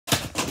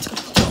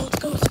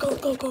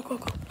Go, go, go,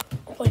 go.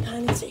 I'll play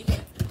hide and seek.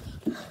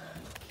 Tom's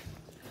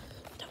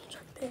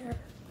right there.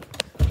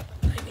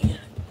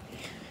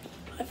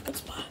 I have a good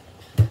spot.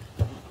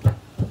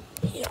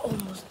 He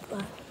almost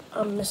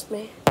missed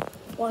me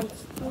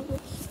once. Alright.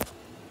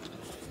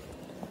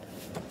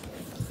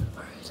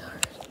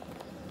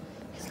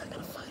 He's not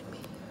gonna find me.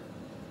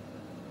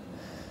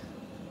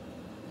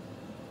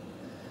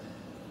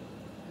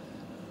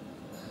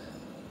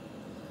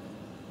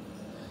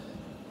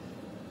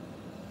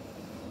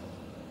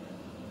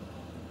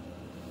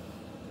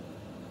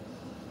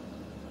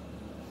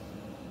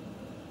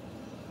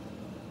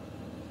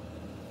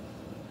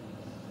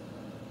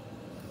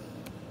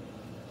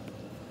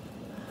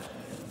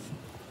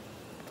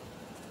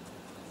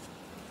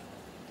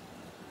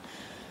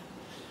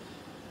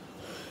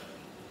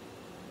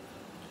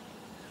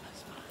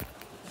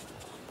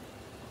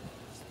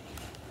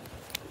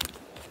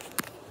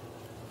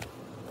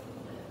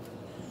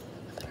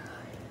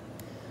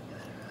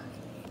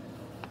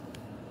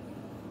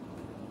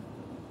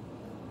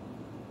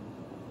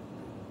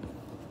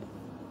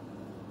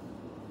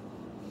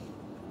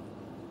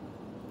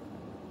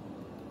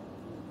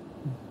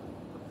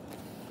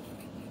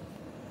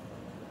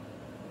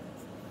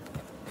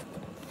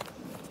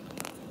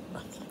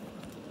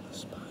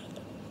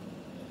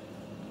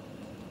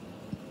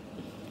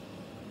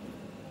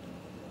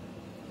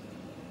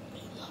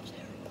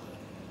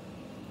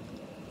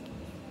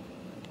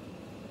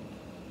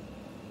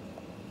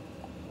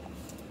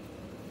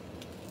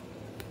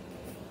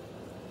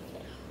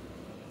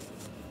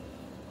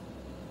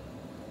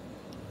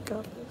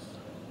 Got this.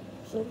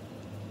 See?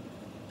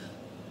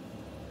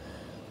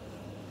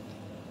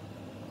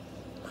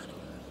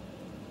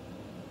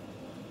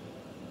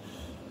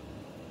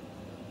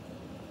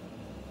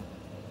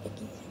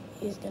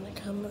 He's gonna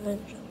come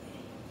eventually.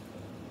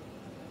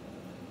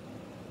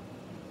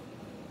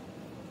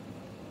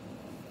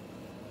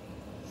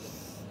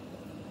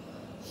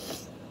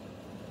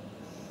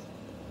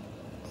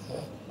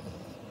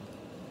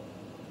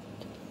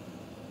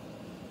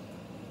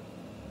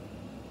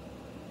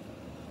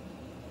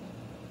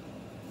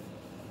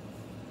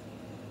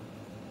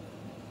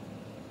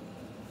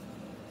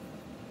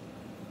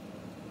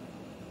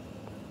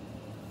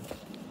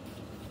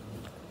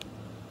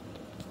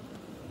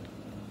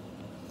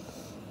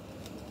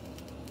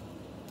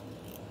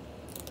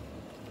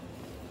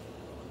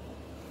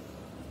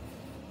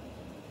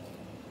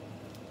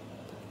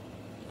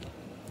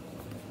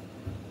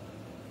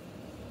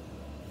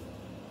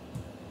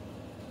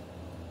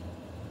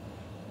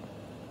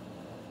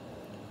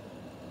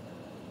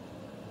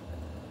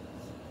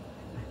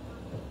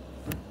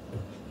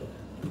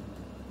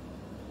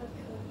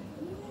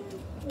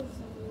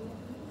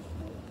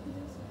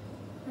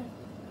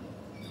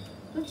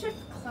 Let's check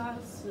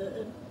class.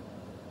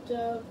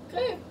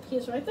 Okay,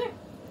 he's right there.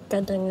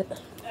 God dang it.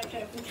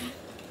 Okay,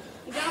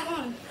 we got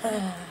one.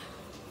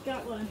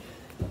 Got one.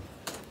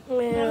 Now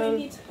we Man,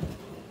 need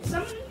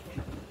someone.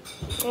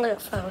 I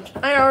got found.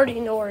 I already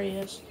know where he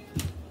is.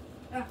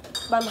 Ah.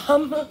 My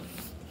mom.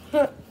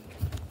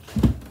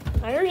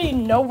 I already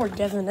know where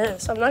Devin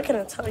is. I'm not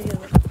gonna tell you.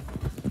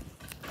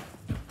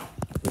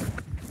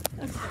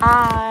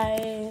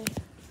 Hi.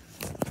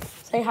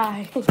 Say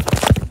hi.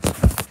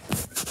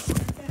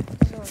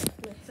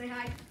 Say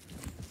hi.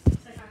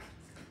 Say hi.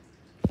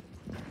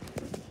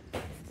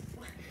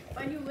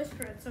 Why do you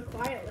whisper it so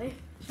quietly?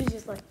 She's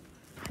just like,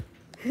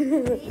 What are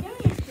you doing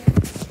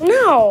actually?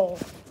 no.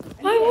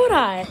 Why would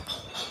I?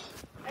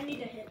 I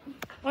need a hit.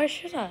 Why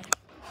should I?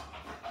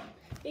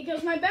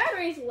 Because my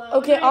battery's low.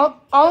 Okay, and all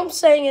I'm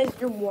saying is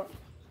you're warm.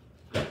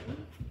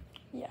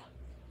 Yeah.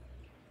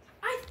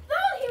 I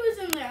thought he was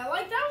in there.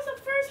 Like, that was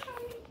the first time.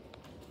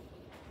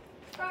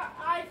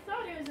 I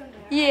thought he was in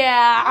there.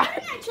 Yeah. Why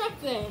didn't I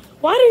check there?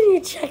 Why didn't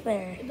you check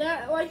there?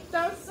 That was.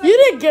 You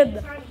did good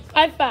though.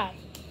 High five.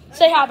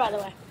 Say hi, by the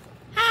way.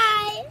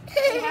 Hi.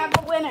 We have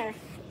a winner.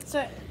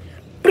 Say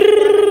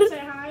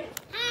hi.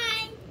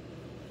 Hi.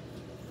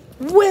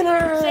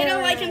 Winner. Say to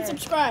like and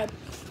subscribe.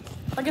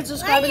 Like and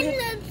subscribe. Like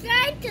and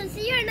subscribe to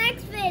see your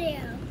next video.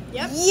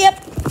 Yep.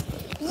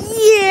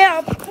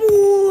 Yeah,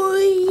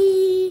 boy.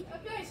 Okay,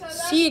 so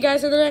that's See you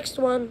guys in the next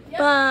one. Yep.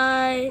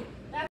 Bye.